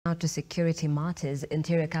Now to security matters,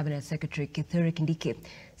 Interior Cabinet Secretary Kithure Kindiki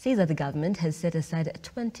says that the government has set aside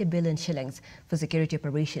 20 billion shillings for security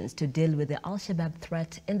operations to deal with the al-shabaab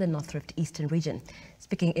threat in the northeastern region.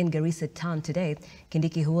 Speaking in Garissa town today,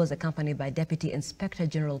 Kindiki, who was accompanied by Deputy Inspector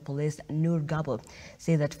General Police Noor Gabow,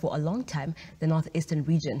 said that for a long time the northeastern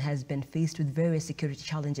region has been faced with various security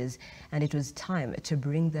challenges and it was time to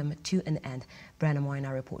bring them to an end. Brian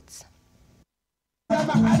Moina reports.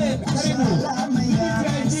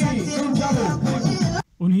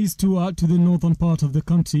 On his tour to the northern part of the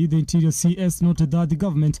country, the Interior CS noted that the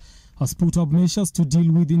government has put up measures to deal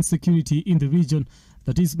with insecurity in the region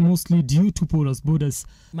that is mostly due to porous borders.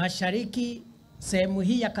 Mashariki, sehemu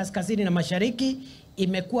hii ya kaskazini na mashariki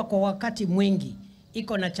imekuwa kwa wakati mwingi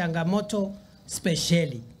iko na changamoto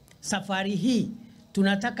spesheli. Safari hii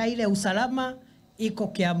tunataka ile usalama iko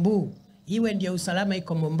Kiambu, iwe ndio usalama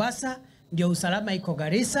iko Mombasa, ndio usalama iko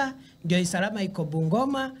Garissa, ndio usalama iko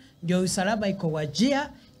Bungoma, ndio usalama iko Wajir,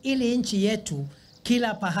 ili nchi yetu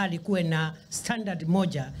kila pahali kuwe na standard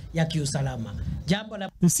moja ya kiusalama.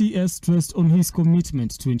 The CS stressed on his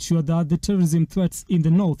commitment to ensure that the terrorism threats in the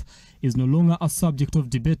north is no longer a subject of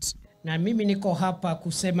debate. Na mimi niko hapa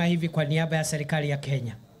kusema hivi kwa niaba ya serikali ya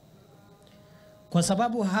Kenya. Kwa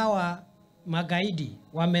sababu hawa magaidi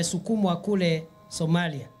wamesukumwa kule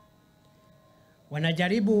Somalia.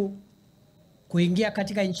 Wanajaribu kuingia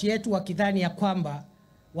katika nchi yetu wakidhani ya kwamba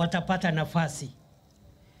watapata nafasi.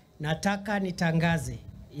 Nataka nitangaze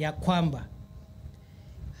ya kwamba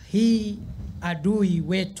hii adui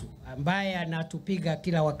wetu ambaye anatupiga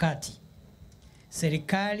kila wakati,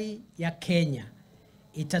 serikali ya Kenya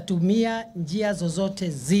itatumia njia zozote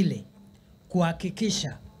zile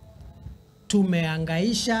kuhakikisha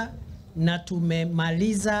tumeangaisha na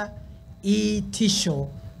tumemaliza hii tisho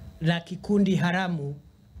la kikundi haramu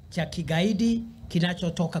cha kigaidi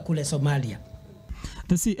kinachotoka kule Somalia.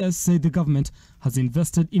 The CS said the government has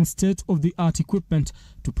invested in state-of-the-art equipment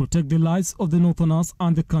to protect the lives of the northerners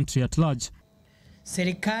and the country at large.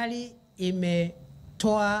 Serikali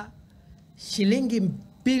imetoa shilingi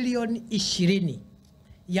bilioni 20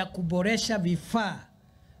 ya kuboresha vifaa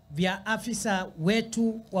vya afisa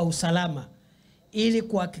wetu wa usalama ili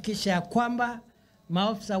kuhakikisha kwamba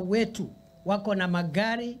maafisa wetu wako na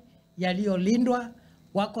magari yaliyolindwa,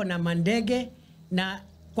 wako na mandege na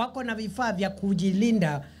wako na vifaa vya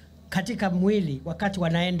kujilinda katika mwili wakati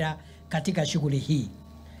wanaenda katika shughuli hii.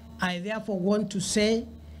 I therefore want to say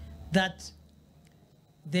that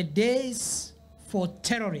the days for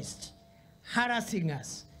terrorists harassing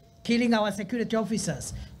us, killing our security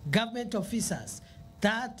officers, government officers,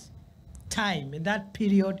 that time and that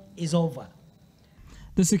period is over.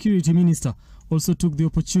 The security minister also took the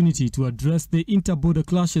opportunity to address the inter-border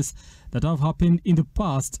clashes that have happened in the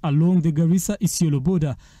past along the Garissa-Isiolo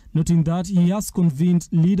border, noting that he has convened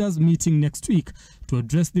leaders meeting next week to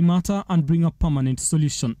address the matter and bring a permanent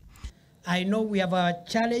solution. I know we have a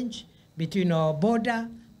challenge between our border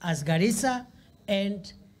as Garissa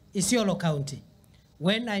and Isiolo County.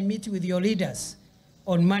 When I meet with your leaders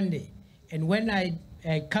on Monday and when I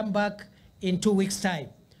come back in 2 weeks' time,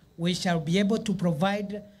 we shall be able to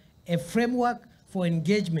provide a framework for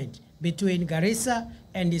engagement between Garissa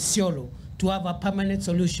and Isiolo to have a permanent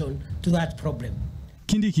solution to that problem.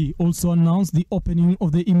 Kindiki also announced the opening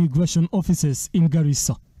of the immigration offices in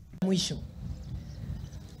Garissa. Mwisho,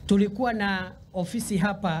 tulikuwa na ofisi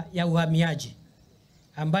hapa ya uhamiaji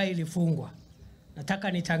ambayo ilifungwa.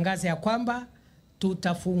 Nataka nitangaze ya kwamba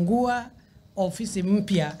tutafungua ofisi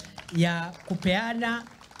mpya ya kupeana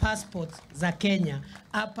passports za Kenya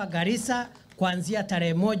hapa Garissa kuanzia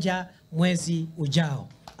tarehe 1 mwezi ujao.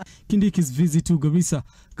 Kindiki's visit to Garissa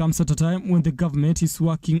comes at a time when the government is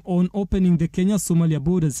working on opening the Kenya-Somalia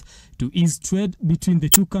borders to ease trade between the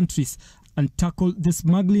two countries and tackle the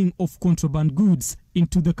smuggling of contraband goods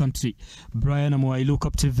into the country. Brian Moina, Look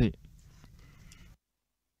Up TV.